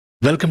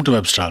Welcome to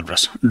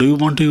Webstylers. Do you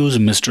want to use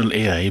Mistral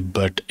AI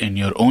but in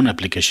your own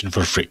application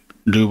for free?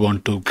 Do you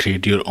want to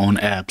create your own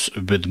apps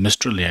with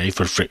Mistral AI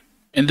for free?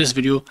 In this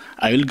video,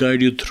 I will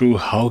guide you through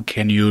how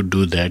can you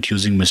do that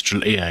using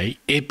Mistral AI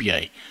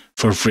API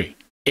for free.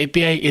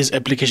 API is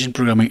Application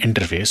Programming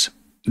Interface.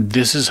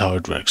 This is how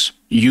it works.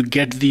 You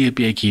get the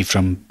API key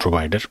from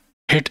provider,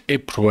 hit a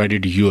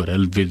provided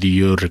URL with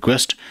your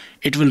request.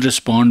 It will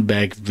respond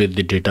back with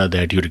the data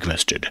that you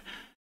requested.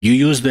 You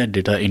use that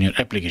data in your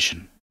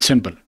application.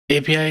 Simple.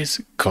 APIs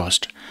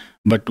cost,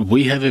 but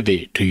we have a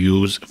way to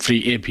use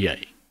free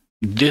API.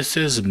 This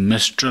is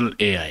Mistral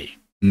AI,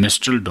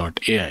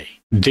 Mistral.ai.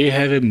 They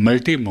have a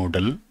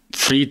multimodal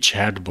free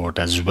chatbot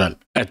as well,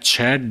 a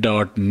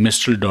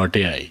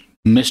chat.mistral.ai.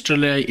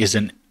 Mistral AI is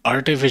an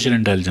artificial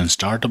intelligence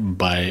startup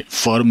by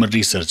former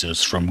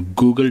researchers from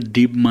Google,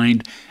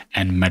 DeepMind,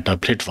 and Meta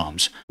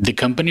platforms. The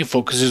company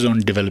focuses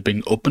on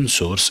developing open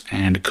source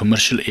and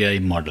commercial AI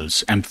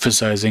models,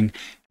 emphasizing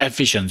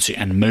efficiency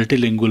and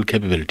multilingual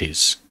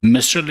capabilities.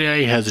 Mistral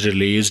AI has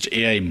released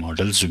AI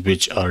models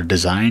which are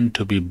designed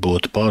to be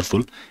both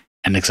powerful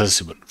and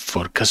accessible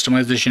for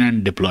customization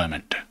and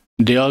deployment.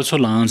 They also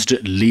launched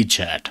Llama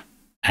Chat,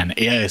 an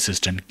AI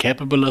assistant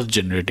capable of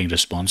generating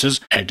responses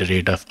at a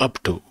rate of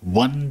up to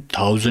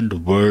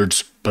 1,000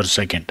 words per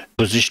second,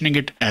 positioning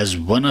it as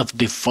one of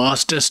the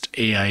fastest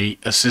AI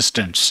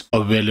assistants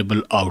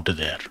available out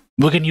there.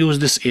 We can use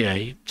this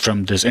AI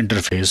from this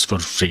interface for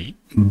free,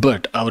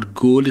 but our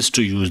goal is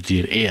to use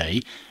their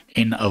AI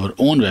in our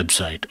own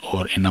website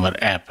or in our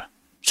app.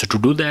 So to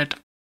do that,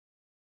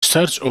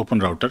 search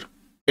OpenRouter.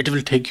 It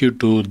will take you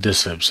to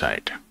this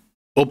website,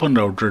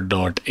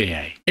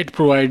 openrouter.ai. It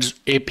provides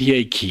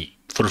API key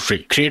for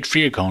free. Create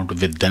free account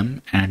with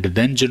them and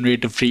then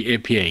generate a free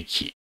API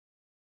key.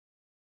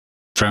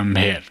 From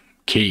here,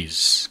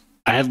 keys.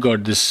 I have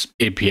got this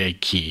API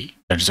key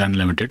that is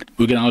unlimited.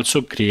 We can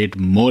also create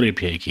more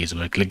API keys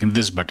by clicking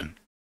this button.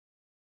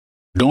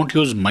 Don't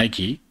use my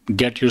key,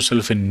 get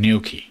yourself a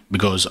new key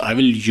because I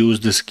will use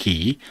this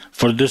key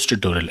for this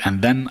tutorial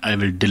and then I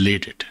will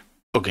delete it.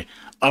 Okay,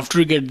 after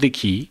you get the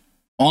key,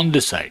 on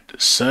this site,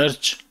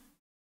 search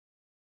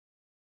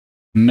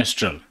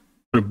Mistral.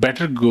 Or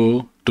better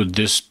go to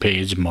this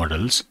page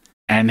models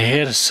and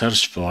here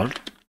search for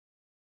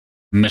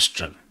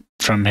Mistral.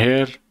 From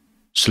here,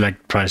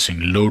 select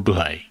pricing low to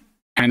high.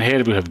 And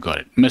here we have got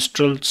it.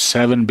 Mistral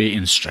 7B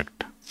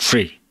instruct,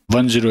 free,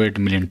 108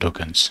 million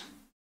tokens.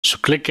 So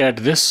click at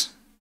this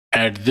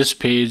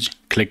page,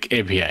 click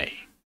API.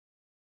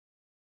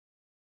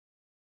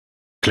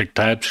 Click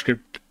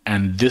TypeScript,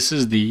 and this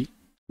is the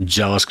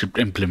JavaScript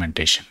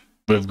implementation.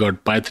 We've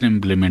got Python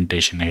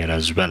implementation here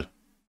as well.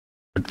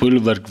 But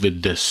we'll work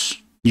with this.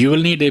 You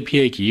will need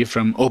API key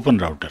from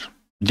OpenRouter.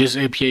 This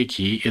API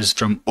key is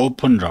from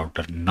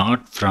OpenRouter,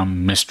 not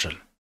from Mistral.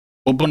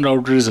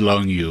 OpenRouter is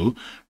allowing you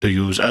to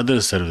use other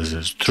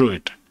services through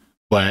it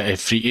via a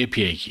free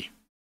API key.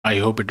 I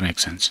hope it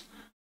makes sense.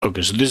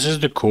 Okay, so this is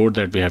the code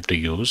that we have to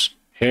use.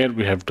 Here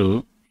we have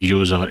to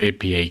use our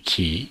API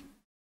key,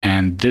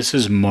 and this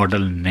is model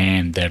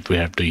name that we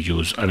have to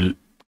use. I will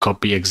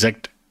copy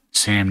exact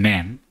same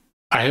name.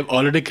 I have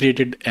already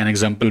created an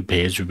example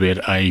page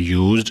where I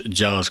used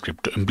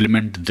JavaScript to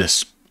implement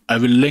this. I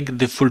will link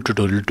the full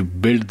tutorial to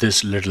build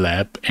this little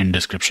app in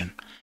description.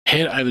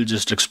 Here I will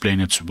just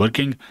explain its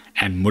working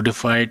and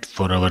modify it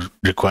for our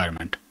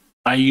requirement.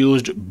 I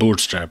used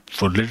Bootstrap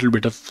for a little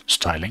bit of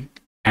styling,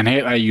 and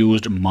here I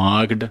used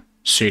marked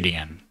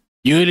CDN.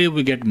 Usually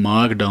we get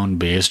markdown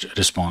based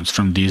response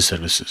from these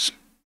services.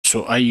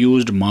 So I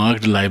used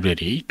marked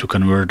library to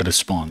convert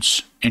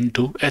response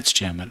into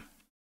HTML.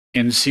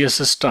 In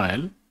CSS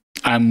style,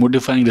 I am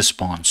modifying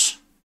response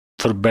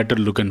for better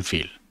look and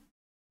feel.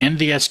 In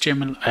the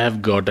HTML, I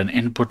have got an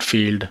input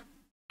field,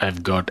 I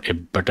have got a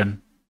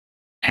button,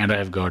 and I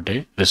have got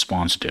a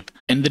response div.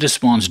 In the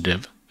response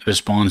div,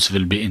 response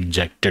will be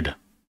injected,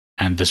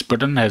 and this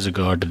button has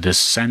got this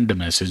send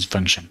message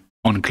function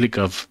on click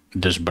of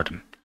this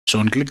button. So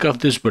on click of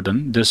this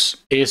button, this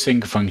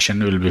async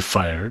function will be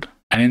fired,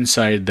 and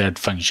inside that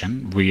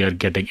function, we are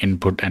getting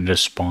input and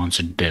response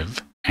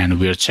div.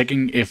 And we are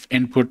checking if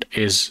input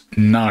is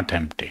not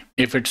empty.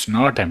 If it's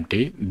not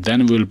empty,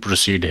 then we'll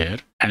proceed here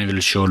and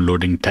we'll show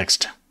loading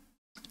text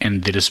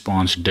in the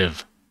response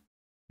div.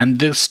 And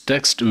this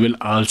text will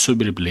also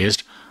be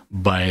replaced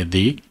by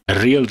the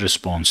real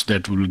response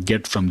that we'll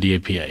get from the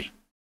API.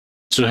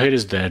 So here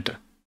is that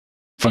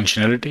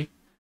functionality.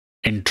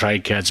 In try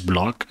catch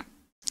block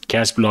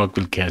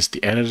will catch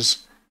the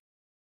errors.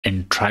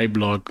 In try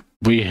block,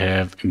 we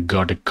have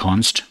got a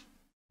const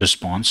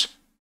response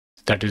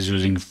that is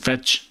using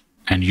fetch,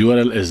 and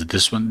URL is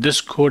this one.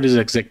 This code is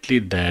exactly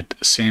that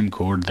same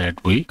code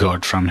that we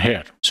got from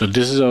here. So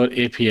this is our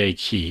API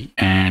key,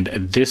 and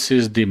this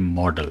is the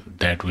model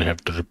that we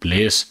have to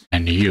replace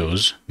and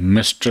use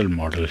Mistral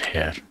model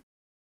here.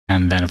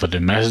 And then for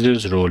the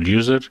messages, role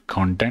user,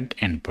 content,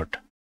 input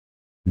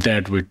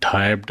that we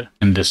typed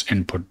in this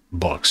input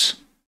box.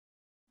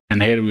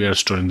 And here we are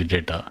storing the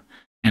data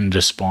in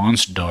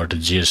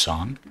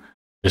response.json,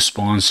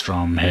 response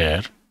from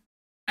here,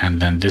 And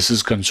then this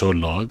is console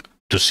log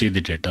to see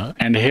the data.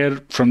 And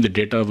here from the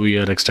data, we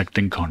are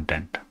extracting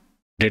content.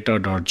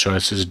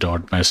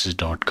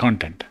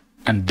 Data.choices.message.content.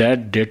 And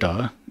that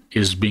data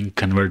is being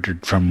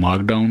converted from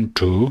Markdown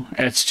to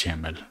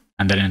HTML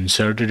and then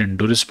inserted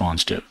into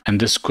responsive. And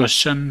this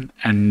question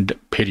and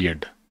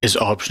period is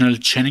optional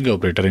chaining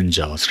operator in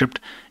JavaScript.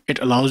 It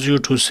allows you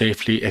to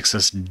safely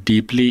access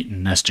deeply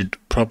nested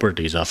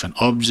properties of an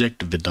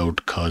object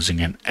without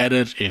causing an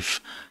error if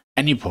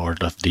any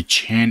part of the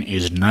chain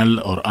is null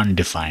or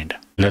undefined.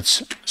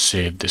 Let's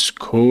save this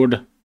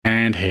code.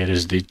 And here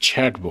is the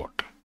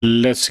chatbot.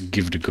 Let's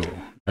give it a go.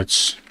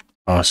 Let's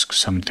ask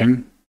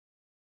something.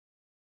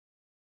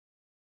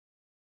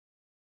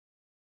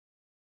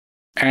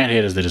 And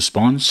here is the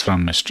response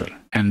from Mistral.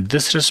 And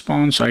this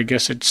response, I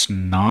guess it's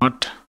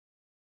not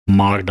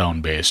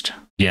Markdown based.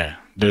 Yeah,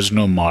 there's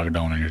no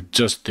Markdown in it,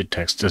 just the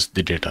text, just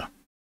the data.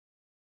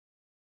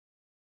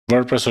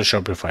 WordPress or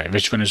Shopify,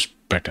 which one is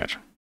better?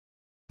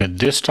 But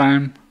this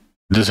time,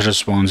 this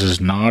response is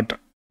not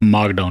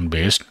Markdown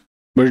based,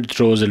 but it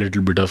throws a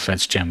little bit of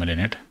HTML in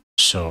it.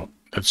 So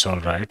that's all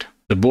right.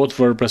 So both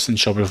WordPress and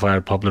Shopify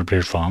are popular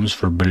platforms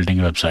for building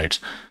websites.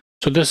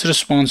 So this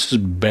response is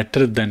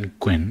better than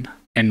Qwen,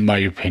 in my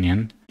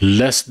opinion,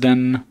 less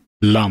than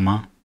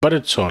Llama, but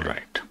it's all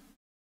right.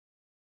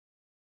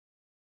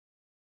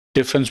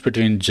 Difference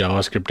between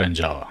JavaScript and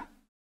Java.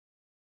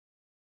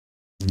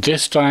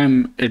 This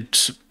time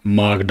it's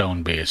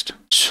Markdown based.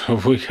 So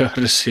we are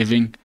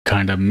receiving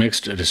kind of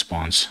mixed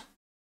response.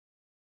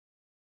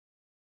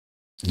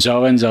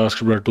 Java and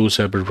JavaScript are two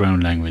separate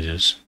programming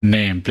languages.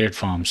 Name,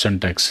 platform,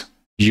 syntax,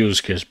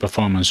 use case,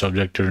 performance,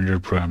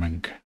 object-oriented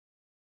programming.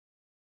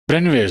 But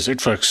anyways,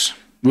 it works.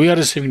 We are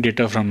receiving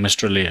data from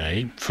Mistral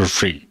AI for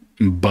free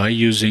by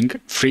using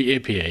free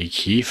API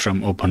key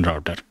from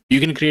OpenRouter. You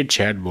can create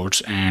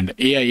chatbots and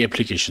AI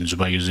applications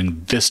by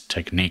using this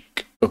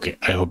technique. Okay,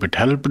 I hope it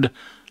helped.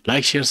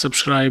 Like, share,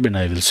 subscribe, and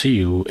I will see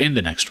you in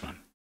the next one.